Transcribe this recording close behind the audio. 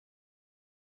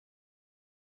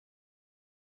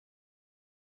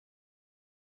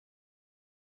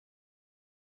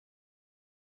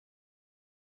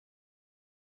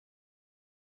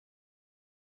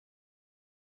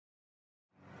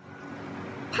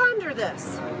Ponder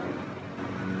this.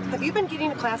 Have you been getting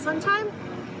to class on time?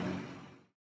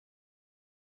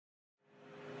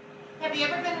 Have you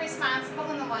ever been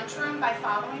responsible in the lunchroom by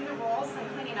following the rules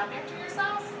and cleaning up after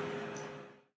yourself?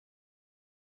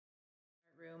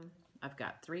 I've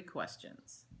got 3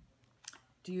 questions.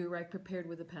 Do you arrive prepared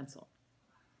with a pencil?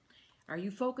 Are you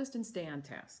focused and stay on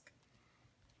task?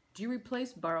 Do you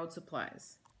replace borrowed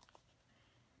supplies?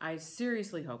 I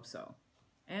seriously hope so.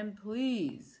 And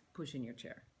please push in your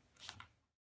chair.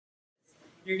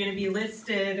 You're going to be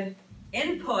listed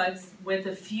inputs with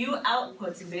a few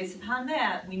outputs, and based upon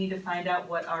that, we need to find out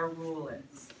what our rule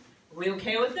is. Are we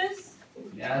okay with this?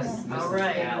 Yes. All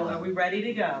right. Are we ready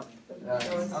to go?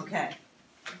 Yes. Okay.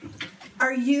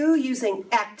 Are you using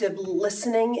active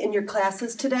listening in your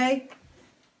classes today?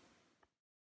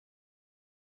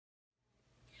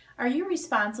 Are you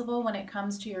responsible when it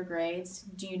comes to your grades?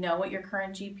 Do you know what your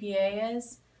current GPA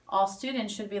is? All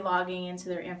students should be logging into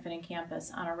their Infinite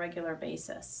Campus on a regular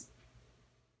basis.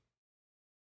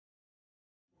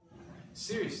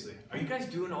 Seriously, are you guys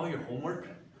doing all your homework?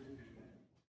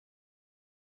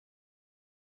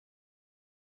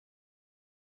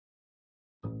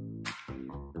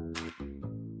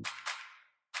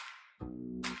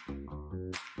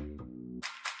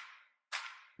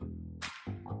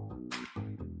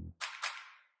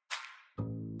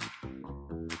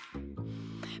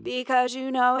 Because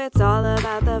you know it's all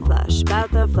about the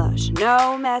flush,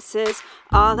 no messes.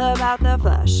 All about the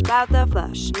flush,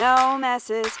 no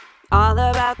messes. All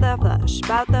about the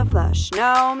flush,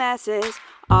 no messes.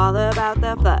 All about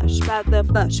the flush,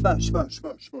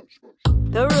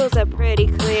 The rules are pretty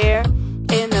clear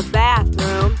in the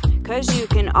bathroom, 'cause you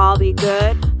can all be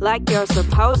good like you're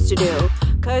supposed to do.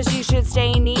 'Cause you should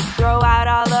stay neat, throw out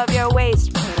all of your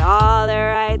waste, put all the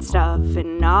right stuff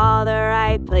in all the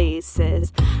right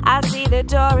places. I see the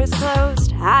door is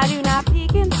closed, I do not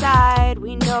peek inside.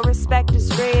 We know respect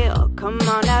is real, come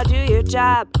on now do your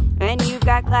job. And you've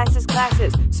got classes,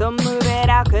 so move it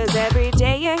out. 'Cause every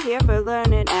day you're here for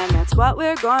learning, and that's what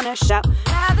we're gonna shout.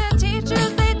 Now the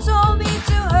teachers, they told me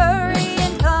to hurry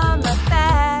and come right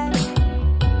back.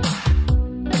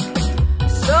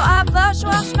 So I flush,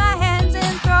 wash my hands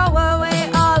and throw away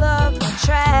all of my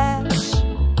trash.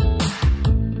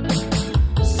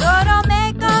 So don't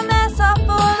make a mess or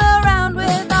fool around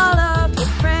with all of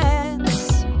your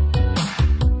friends.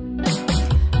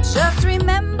 Just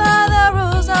remember the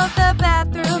rules of the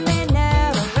bathroom, they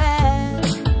never end.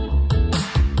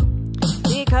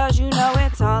 Because you know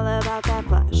it's all about that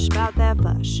flush,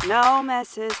 no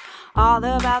messes. All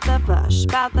about the flush,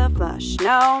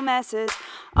 no messes.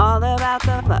 All about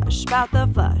the flush,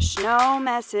 no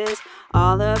messes.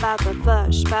 All about the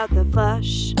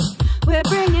flush. We're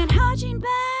bringing hygiene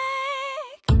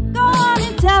back. Go on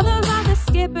and tell them how the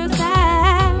skippers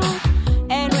have.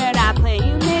 And we're not playing,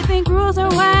 you may think rules are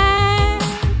whack.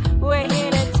 We're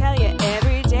here to tell you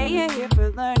every day you're here for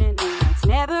learning, and it's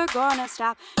never gonna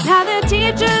stop. Now the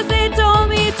teachers, they told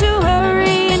me to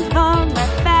hurry and come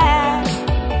right back.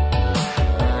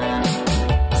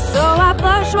 So I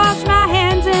flush, wash my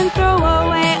hands and throw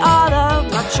away all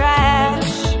of my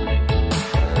trash.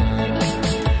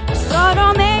 So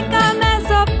don't make a mess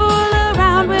or fool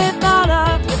around with all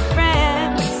of your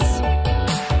friends.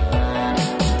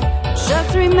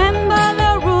 Just remember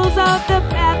the rules of the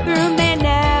bathroom, they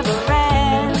never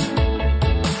end.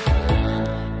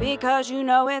 Because you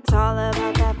know it's all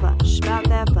about that flush,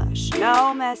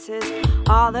 no messes.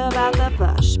 All about the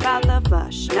flush,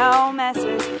 no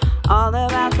messes. All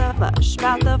about the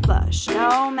flush,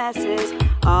 no messes.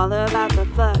 All about the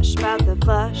flush,